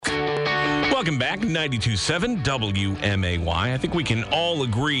Welcome back, 92.7 WMAY. I think we can all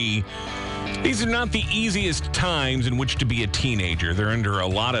agree these are not the easiest times in which to be a teenager. They're under a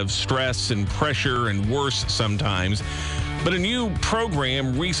lot of stress and pressure and worse sometimes. But a new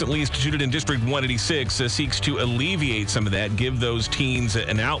program recently instituted in District 186 seeks to alleviate some of that, give those teens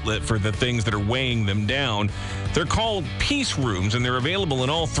an outlet for the things that are weighing them down. They're called Peace Rooms, and they're available in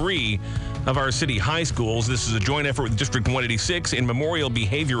all three of our city high schools. This is a joint effort with District 186 and Memorial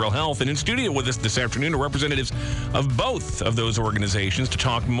Behavioral Health. And in studio with us this afternoon are representatives of both of those organizations to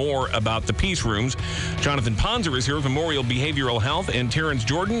talk more about the Peace Rooms. Jonathan Ponzer is here with Memorial Behavioral Health, and Terrence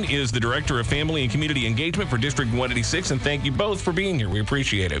Jordan is the Director of Family and Community Engagement for District 186. And thank you both for being here. We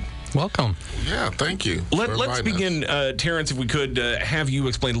appreciate it. Welcome. Yeah, thank you. Let's begin, Terrence, if we could have you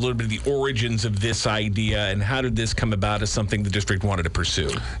explain a little bit of the origins of this idea and how did this come about as something the district wanted to pursue?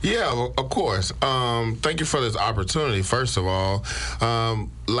 Yeah, well, of course. Thank you for this opportunity, first of all.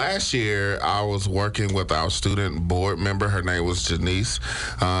 Last year, I was working with our student board member. Her name was Janice.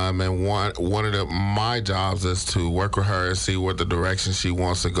 And one of my jobs is to work with her and see what the direction she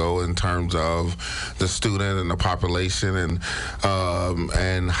wants to go in terms of the student and the population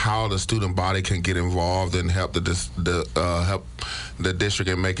and how the student body can get involved and help help the district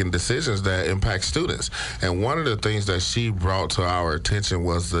in making decisions that impact students. And one of the things that she brought to our attention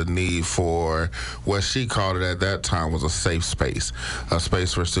was the need for what she called it at that time was a safe space, a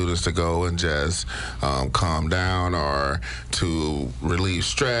space for students to go and just calm down or to relieve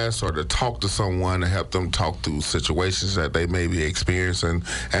stress or to talk to someone to help them talk through situations that they may be experiencing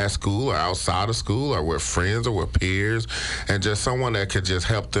at school or outside of school or with friends or with peers, and just someone that could just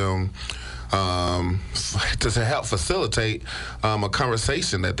help them to help facilitate a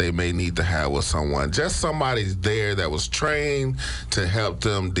conversation that they may need to have with someone. Just somebody there that was trained to help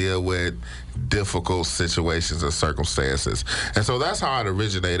them deal with difficult situations and circumstances. And so that's how it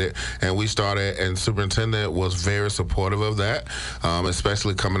originated, and we started, and superintendent was very supportive of that,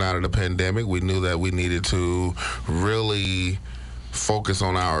 especially coming out of the pandemic. We knew that we needed to really focus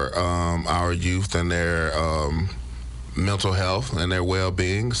on our youth and their mental health and their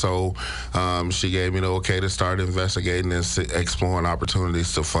well-being. So she gave me the okay to start investigating and exploring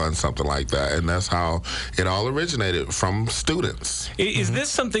opportunities to fund something like that. And that's how it all originated, from students. Is this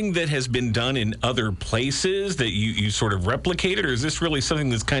something that has been done in other places that you sort of replicated, or is this really something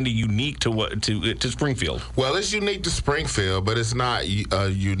that's kind of unique to Springfield? Well, it's unique to Springfield, but it's not a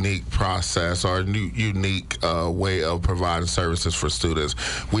unique process or a unique way of providing services for students.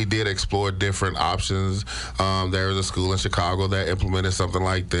 We did explore different options. There was a school in Chicago that implemented something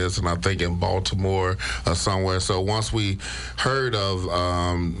like this, and I think in Baltimore somewhere. So once we heard of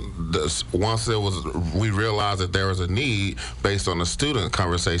this, we realized that there was a need based on the student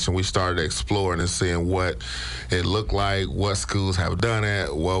conversation, we started exploring and seeing what it looked like, what schools have done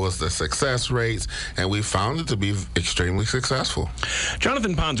it, what was the success rates, and we found it to be extremely successful.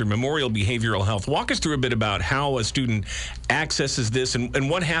 Jonathan Ponzer, Memorial Behavioral Health, walk us through a bit about how a student accesses this and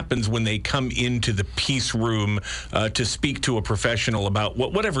what happens when they come into the Peace Room to speak to a professional about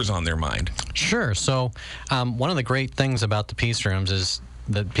whatever's on their mind. Sure. So one of the great things about the Peace Rooms is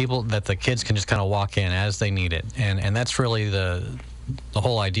that the kids can just kind of walk in as they need it, and that's really the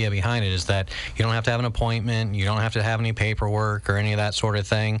whole idea behind it, is that you don't have to have an appointment, you don't have to have any paperwork or any of that sort of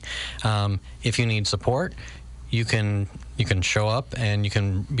thing. If you need support, you can show up and you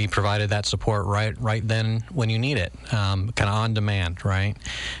can be provided that support right then when you need it, kind of on demand, right?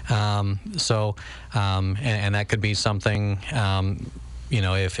 And that could be something,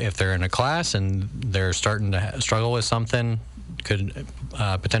 if they're in a class and they're starting to struggle with something, could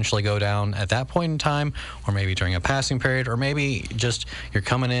potentially go down at that point in time, or maybe during a passing period, or maybe just you're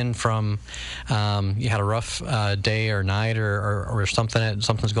coming in from you had a rough day or night or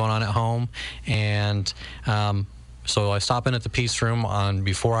something's going on at home, and so I stop in at the Peace Room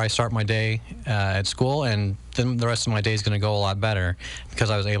before I start my day at school, and then the rest of my day is going to go a lot better because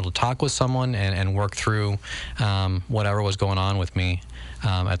I was able to talk with someone and work through whatever was going on with me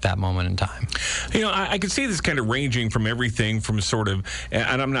at that moment in time. I could see this kind of ranging from everything from sort of,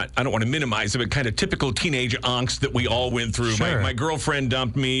 and I don't want to minimize it, but kind of typical teenage angst that we all went through. Sure. My girlfriend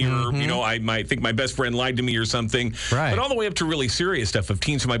dumped me, or I might think my best friend lied to me or something. Right. But all the way up to really serious stuff of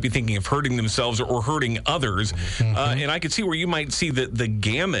teens who might be thinking of hurting themselves or hurting others. And I could see where you might see the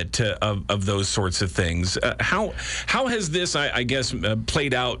gamut of those sorts of things. How has this, I guess,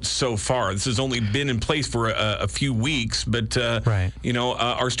 played out so far? This has only been in place for a few weeks, but right.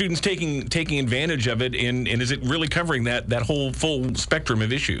 Are students taking advantage of it, and is it really covering that whole full spectrum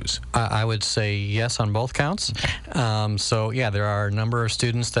of issues? I would say yes on both counts. So yeah, there are a number of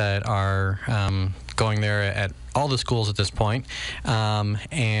students that are going there all the schools at this point,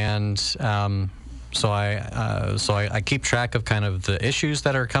 So I keep track of kind of the issues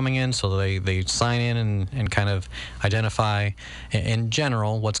that are coming in, so they sign in and kind of identify in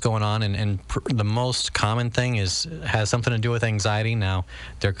general what's going on, and the most common thing has something to do with anxiety. Now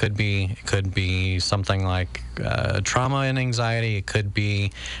there could be something like trauma and anxiety. It could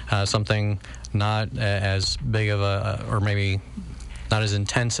be something not as big of or maybe not as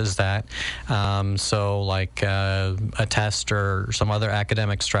intense as that. So like a test or some other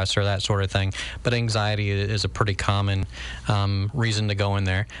academic stressor, that sort of thing. But anxiety is a pretty common reason to go in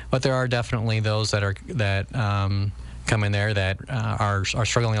there. But there are definitely those that come in there that are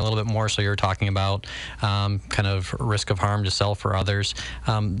struggling a little bit more. So you're talking about kind of risk of harm to self or others.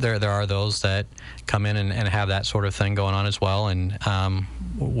 There are those that come in and have that sort of thing going on as well, and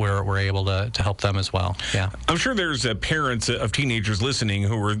we're able to help them as well. Yeah, I'm sure there's parents of teenagers listening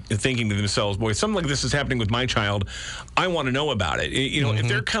who are thinking to themselves, boy, something like this is happening with my child. I want to know about it. You know, if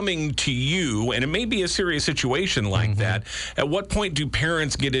they're coming to you, and it may be a serious situation like that, at what point do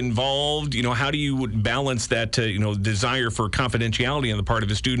parents get involved? You know, how do you balance that, desire for confidentiality on the part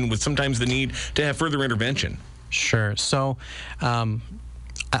of a student with sometimes the need to have further intervention? Sure. So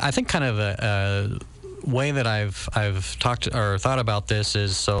I think kind of a way that I've talked or thought about this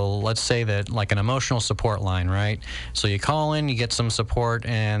is, so let's say that like an emotional support line, right? So you call in, you get some support,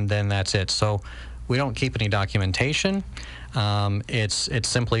 and then that's it. So we don't keep any documentation. It's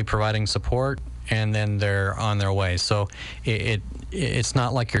simply providing support, and then they're on their way. So it's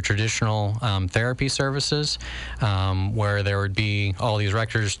not like your traditional therapy services where there would be all these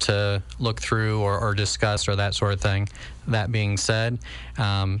records to look through or discuss or that sort of thing. That being said,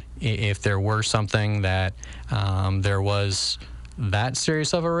 if there were something that there was that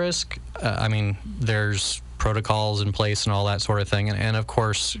serious of a risk, there's protocols in place and all that sort of thing, and of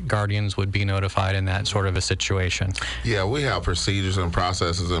course guardians would be notified in that sort of a situation. Yeah, we have procedures and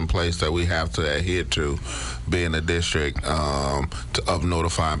processes in place that we have to adhere to, being a district, of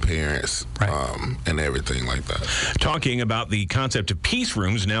notifying parents, right, and everything like that. Talking about the concept of peace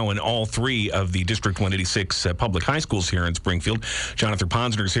rooms now in all three of the District 186 public high schools here in Springfield. Jonathan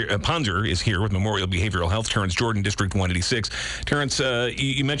Ponzer is here with Memorial Behavioral Health. Terrence Jordan, District 186. Terrence,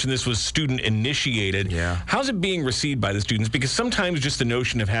 you mentioned this was student initiated. Yeah. How's it being received by the students? Because sometimes just the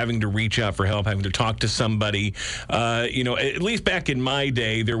notion of having to reach out for help, having to talk to somebody, at least back in my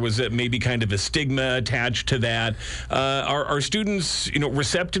day, there was maybe kind of a stigma attached to that. Are students,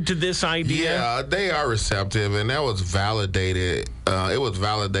 receptive to this idea? Yeah, they are receptive, and that was validated. It was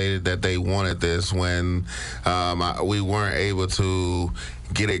validated that they wanted this when we weren't able to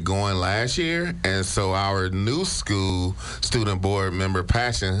get it going last year, and so our new school student board member,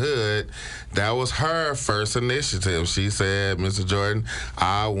 Passion Hood, that was her first initiative. She said, Mr. Jordan,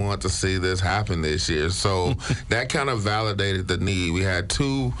 I want to see this happen this year. So that kind of validated the need. We had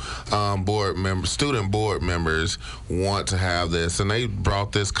two student board members want to have this, and they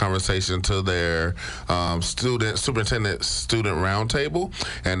brought this conversation to their superintendent student roundtable,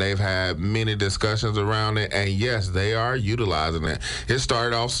 and they've had many discussions around it, and yes, they are utilizing it. It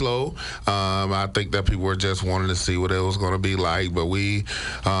started off slow. I think that people were just wanting to see what it was going to be like, but we,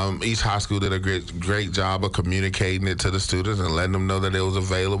 each high school did a great job of communicating it to the students and letting them know that it was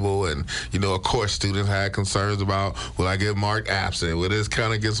available. And, of course, students had concerns about, will I get marked absent? Will this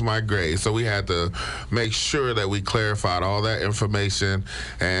count against my grade? So we had to make sure that we clarified all that information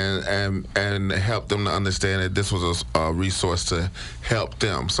and help them to understand that this was a resource to help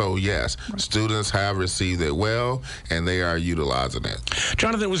them. So, yes, students have received it well, and they are utilizing it.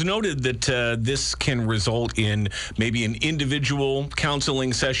 Jonathan, it was noted that this can result in maybe an individual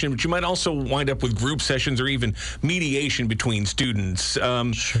counseling session, but you might also wind up with group sessions or even mediation between students.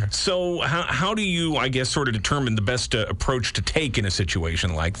 Sure. So how do you, I guess, sort of determine the best approach to take in a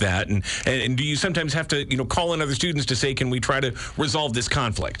situation like that? And do you sometimes have to, call in other students to say, can we try to resolve this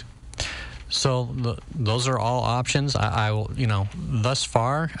conflict? So those are all options. Thus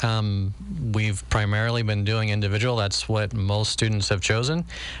far, we've primarily been doing individual. That's what most students have chosen.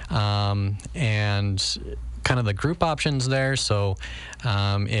 And kind of the group options there. So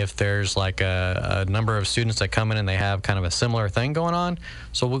if there's like a number of students that come in and they have kind of a similar thing going on,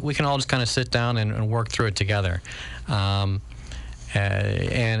 so we can all just kind of sit down and work through it together. And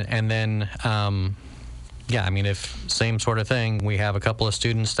then if same sort of thing, we have a couple of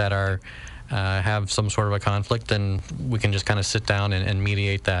students that are have some sort of a conflict, then we can just kind of sit down and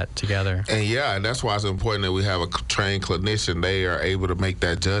mediate that together. And that's why it's important that we have a trained clinician. They are able to make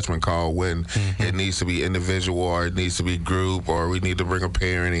that judgment call when it needs to be individual or it needs to be group or we need to bring a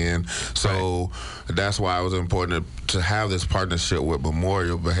parent in. So that's why it was important to have this partnership with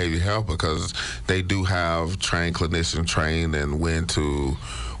Memorial Behavioral Health, because they do have trained clinicians trained and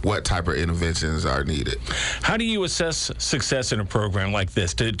what type of interventions are needed. How do you assess success in a program like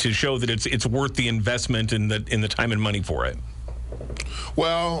this to show that it's worth the investment in the time and money for it?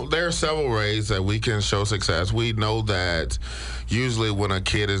 Well, there are several ways that we can show success. We know that usually when a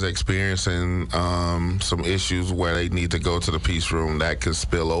kid is experiencing some issues where they need to go to the peace room, that could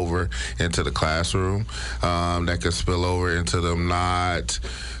spill over into the classroom. That could spill over into them not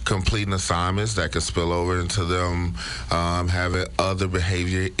completing assignments. That could spill over into them having other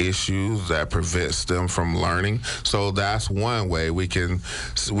behavior issues that prevents them from learning. So that's one way we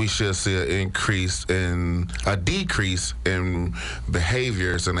should see a decrease in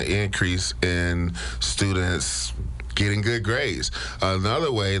behaviors and an increase in students getting good grades.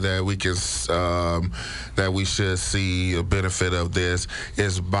 Another way that we should see a benefit of this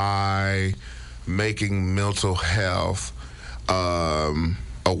is by making mental health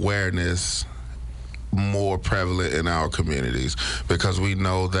awareness more prevalent in our communities, because we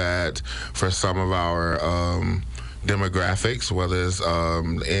know that for some of our demographics, whether it's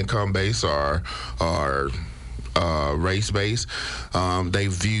income-based or race-based, they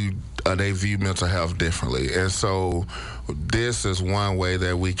view mental health differently. And so this is one way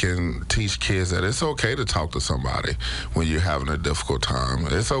that we can teach kids that it's okay to talk to somebody when you're having a difficult time.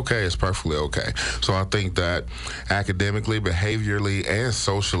 It's okay. It's perfectly okay. So I think that academically, behaviorally, and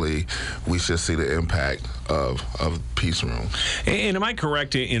socially, we should see the impact of Peace Room. And am I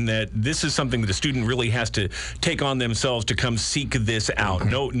correct in that this is something that the student really has to take on themselves to come seek this out?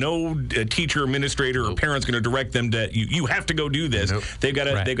 No teacher, administrator, or parent's going to direct them to you have to go do this. They've got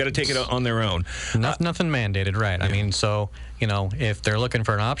to take it on their own. Nothing mandated, right? Yeah. I mean, so if they're looking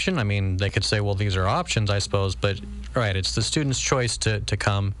for an option, I mean, they could say, well, these are options, I suppose. But right, it's the student's choice to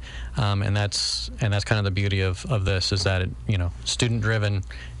come, and that's kind of the beauty of this, is that student driven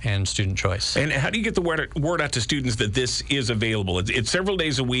and student choice. And how do you get the word out to students that this is available? It's several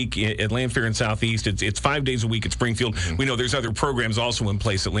days a week at Landfair and Southeast. It's 5 days a week at Springfield. We know there's other programs also in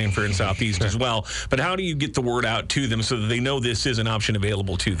place at Landfair and Southeast as well. But how do you get the word out to them so that they know this is an option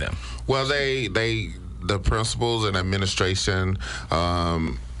available to them? Well, the principals and administration,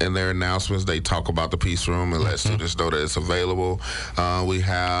 in their announcements, they talk about the Peace Room and let students know that it's available. We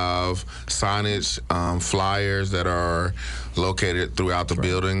have signage, flyers that are located throughout the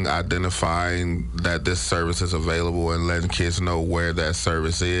building, identifying that this service is available and letting kids know where that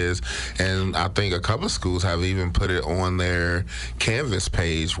service is. And I think a couple of schools have even put it on their Canvas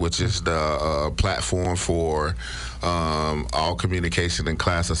page, which is the platform for all communication and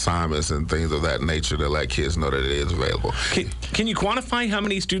class assignments and things of that nature, to let kids know that it is available. Can you quantify how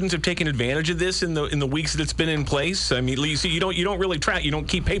many students have taken advantage of this in the weeks that it's been in place? I mean, you don't really track, you don't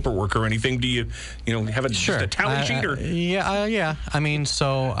keep paperwork or anything. Do you have just a tally sheet or? Yeah. I mean,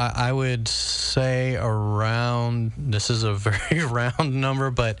 so I would say around, this is a very round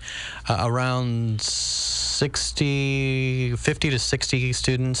number, but around 50 to 60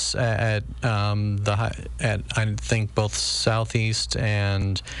 students at I think both Southeast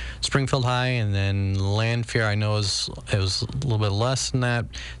and Springfield High, and then Landfair I know it was a little bit less than that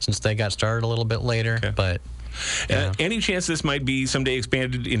since they got started a little bit later. Okay. But any chance this might be someday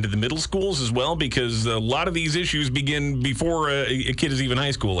expanded into the middle schools as well? Because a lot of these issues begin before a kid is even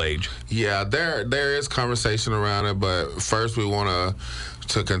high school age. Yeah, there is conversation around it, but first we want to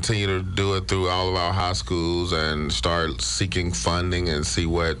continue to do it through all of our high schools and start seeking funding and see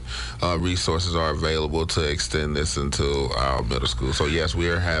what resources are available to extend this into our middle school. So yes, we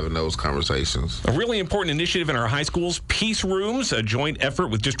are having those conversations. A really important initiative in our high schools, Peace Rooms, a joint effort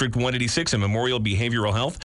with District 186 and Memorial Behavioral Health.